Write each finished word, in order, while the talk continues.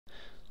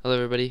Hello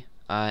everybody.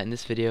 In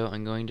this video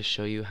I'm going to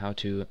show you how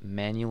to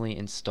manually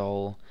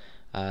install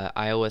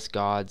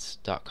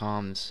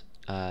iOSgods.com's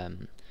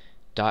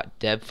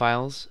 .deb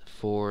files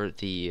for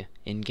the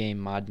in-game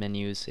mod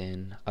menus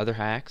and other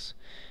hacks.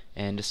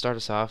 And to start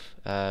us off,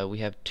 we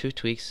have two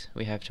tweaks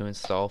we have to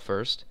install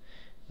first.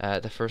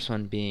 The first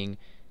one being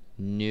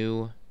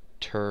new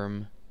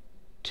term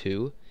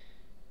 2,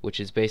 which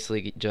is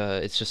basically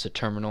it's just a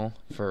terminal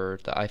for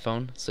the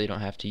iPhone, so you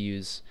don't have to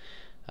use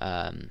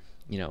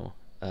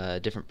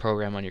a different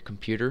program on your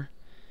computer,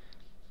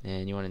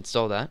 and you want to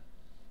install that.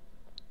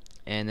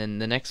 And then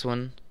the next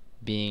one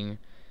being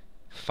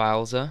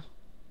Filza,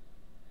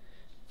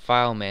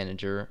 file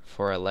manager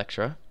for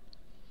Electra,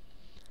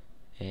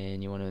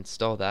 and you want to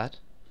install that.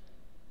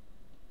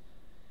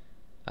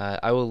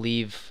 I will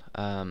leave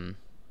the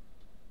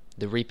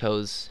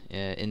repos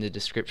in the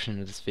description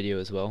of this video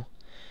as well.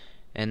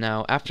 And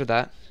now after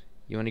that,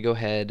 you want to go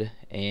ahead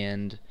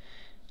and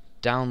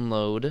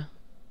download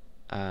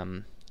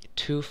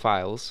two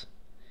files.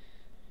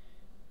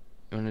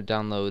 You want to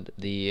download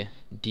the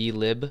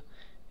dlib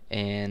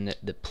and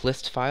the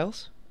plist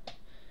files.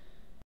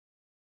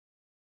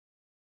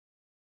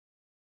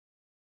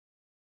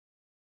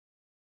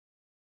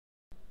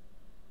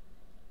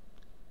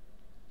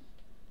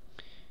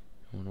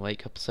 I'm going to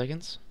wait a couple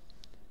seconds.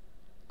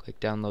 Click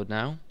download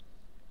now.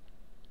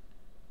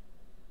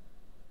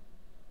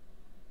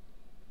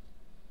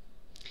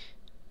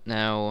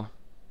 Now,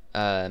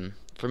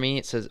 for me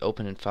it says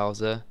open in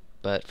Filza,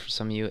 but for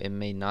some of you it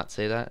may not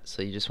say that,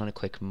 so you just want to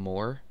click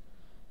more,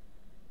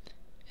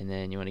 and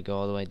then you want to go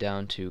all the way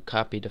down to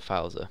copy to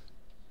Filza.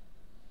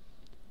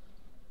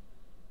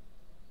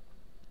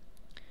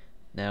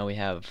 Now we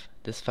have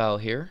this file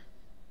here,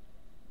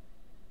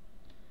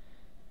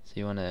 so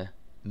you want to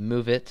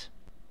move it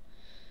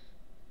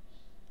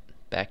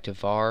back to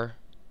var,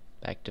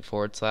 back to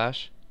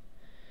 /,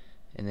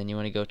 and then you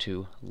want to go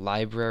to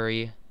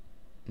library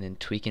and then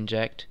tweak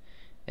inject,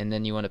 and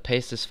then you want to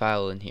paste this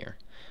file in here.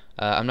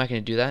 I'm not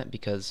going to do that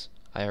because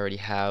I already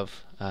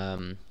have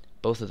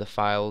both of the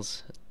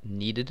files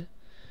needed.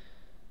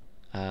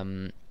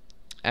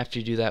 After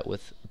you do that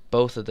with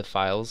both of the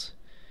files,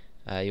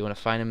 you want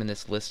to find them in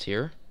this list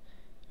here.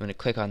 You want to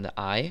click on the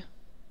I,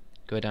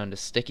 go down to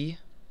sticky,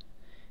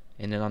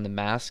 and then on the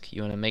mask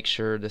you want to make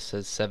sure this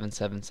says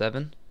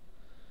 777,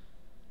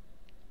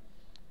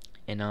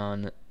 and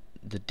on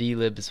the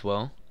dlib as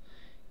well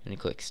you want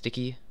to click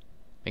sticky,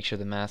 make sure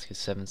the mask is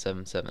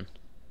 777.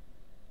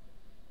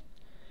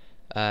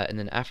 And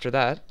then after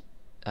that,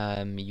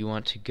 you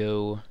want to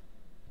go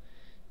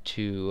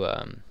to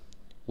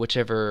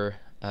whichever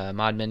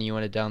mod menu you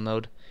want to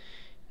download.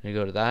 You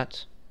go to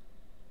that,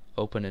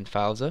 open in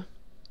Filza.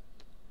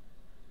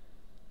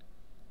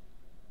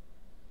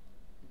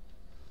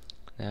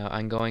 Now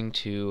I'm going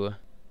to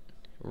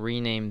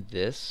rename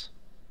this,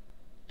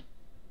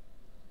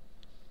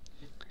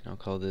 and I'll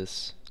call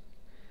this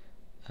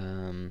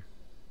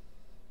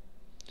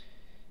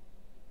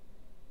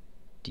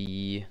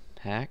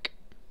hack.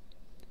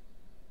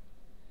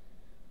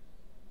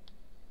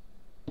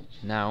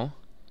 Now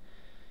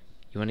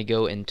you want to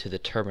go into the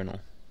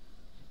terminal,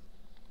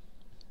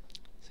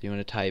 so you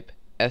want to type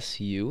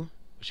SU,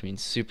 which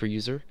means super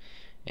user,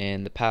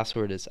 and the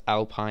password is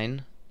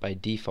Alpine by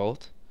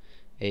default,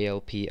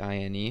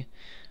 ALPINE,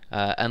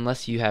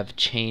 unless you have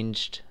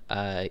changed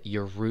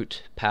your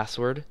root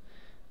password.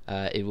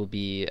 It will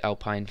be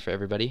Alpine for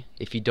everybody.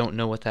 If you don't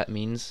know what that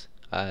means,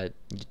 it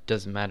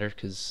doesn't matter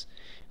because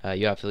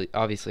you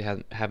obviously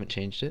haven't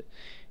changed it.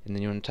 And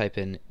then you want to type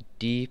in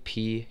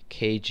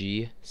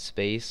dpkg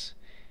space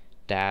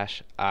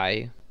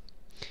 -i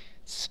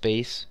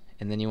space,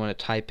 and then you want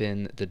to type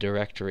in the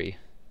directory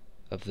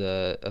of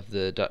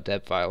the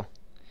 .deb file.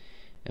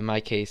 In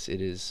my case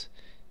it is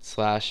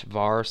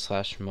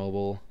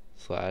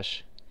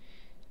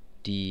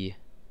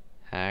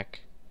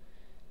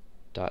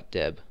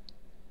 /var/mobile/dhack.deb.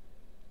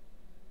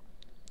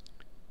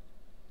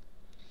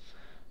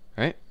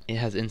 Alright, it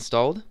has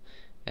installed.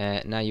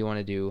 Now you want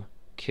to do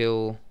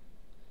kill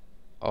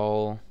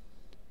all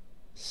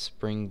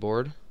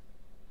springboard.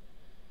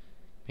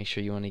 Make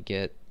sure you want to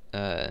get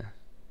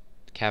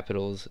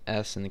capitals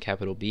S and the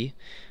capital B.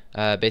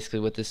 Basically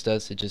what this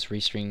does, it just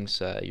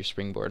restrings your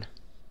springboard.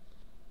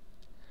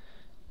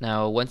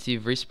 Now once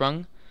you've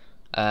resprung,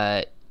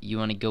 you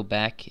want to go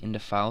back into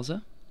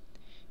Filza,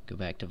 go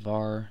back to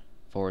var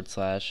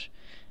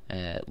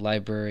 /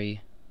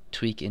 library,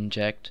 tweak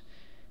inject,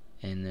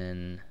 and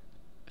then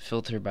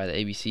filter by the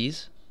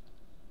ABCs,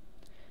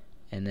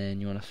 and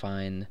then you want to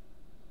find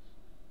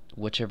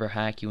whichever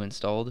hack you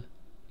installed.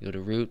 You go to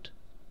root,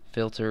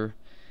 filter,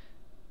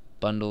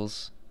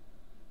 bundles,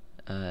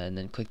 and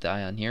then click the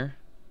eye on here,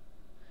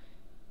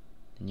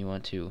 and you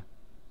want to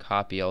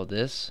copy all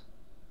this,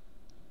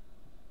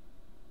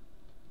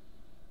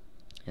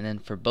 and then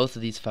for both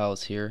of these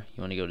files here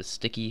you want to go to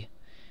sticky,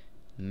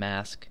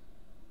 mask,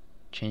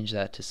 change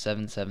that to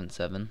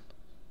 777,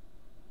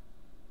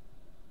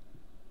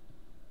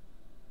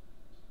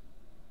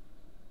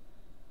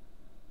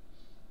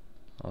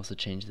 also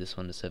change this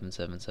one to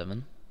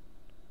 777,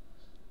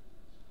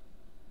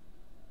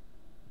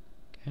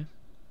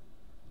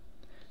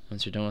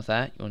 Once you're done with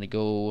that, you want to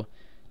go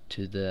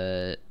to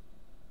the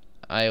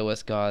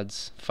iOS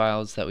gods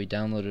files that we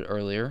downloaded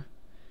earlier.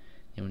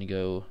 You want to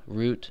go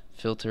root,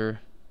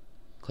 filter,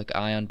 click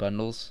I on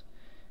bundles,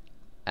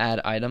 add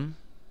item,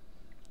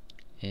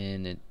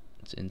 and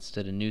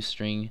instead of new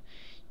string,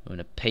 you want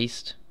to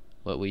paste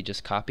what we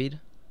just copied.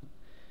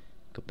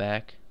 Go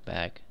back,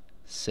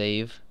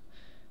 save,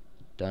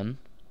 done.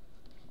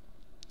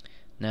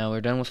 Now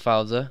we're done with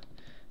Filza.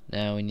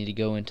 Now we need to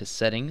go into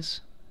settings,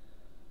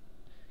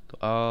 go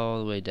all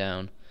the way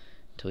down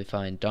until we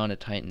find Dawn of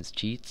Titans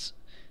cheats,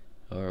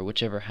 or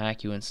whichever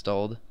hack you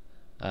installed.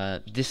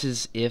 This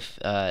is if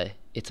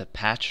it's a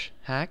patch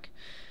hack.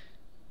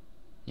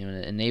 You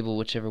want to enable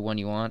whichever one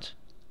you want.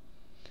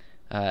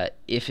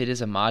 If it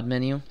is a mod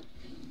menu,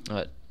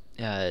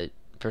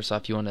 first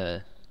off you want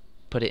to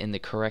put it in the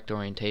correct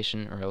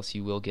orientation, or else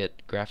you will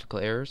get graphical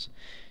errors.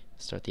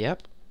 Start the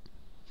app.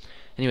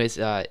 Anyways,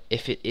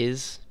 if it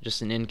is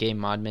just an in-game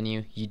mod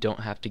menu, you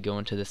don't have to go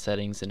into the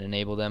settings and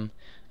enable them.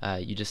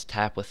 You just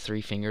tap with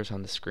 3 fingers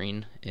on the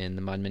screen and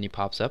the mod menu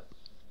pops up.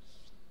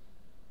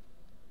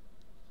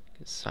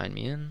 Sign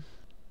me in.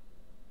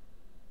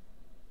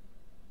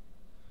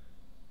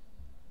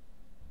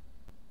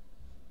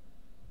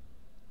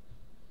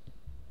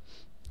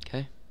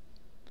 Okay.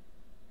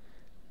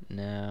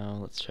 Now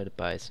let's try to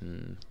buy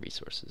some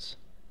resources.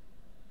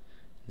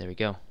 There we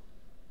go.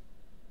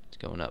 It's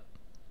going up.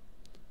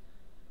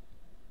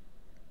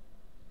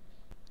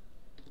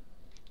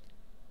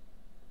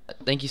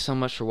 Thank you so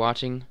much for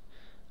watching.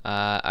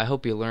 I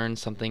hope you learned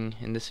something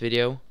in this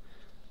video.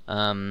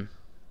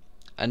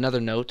 Another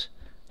note,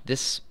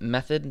 this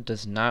method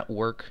does not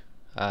work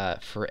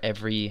for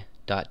every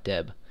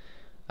 .deb.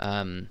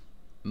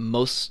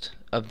 Most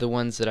of the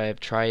ones that I have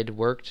tried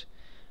worked,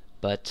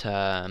 but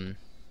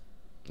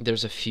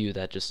there's a few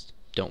that just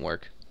don't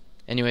work.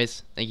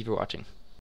 Anyways, thank you for watching.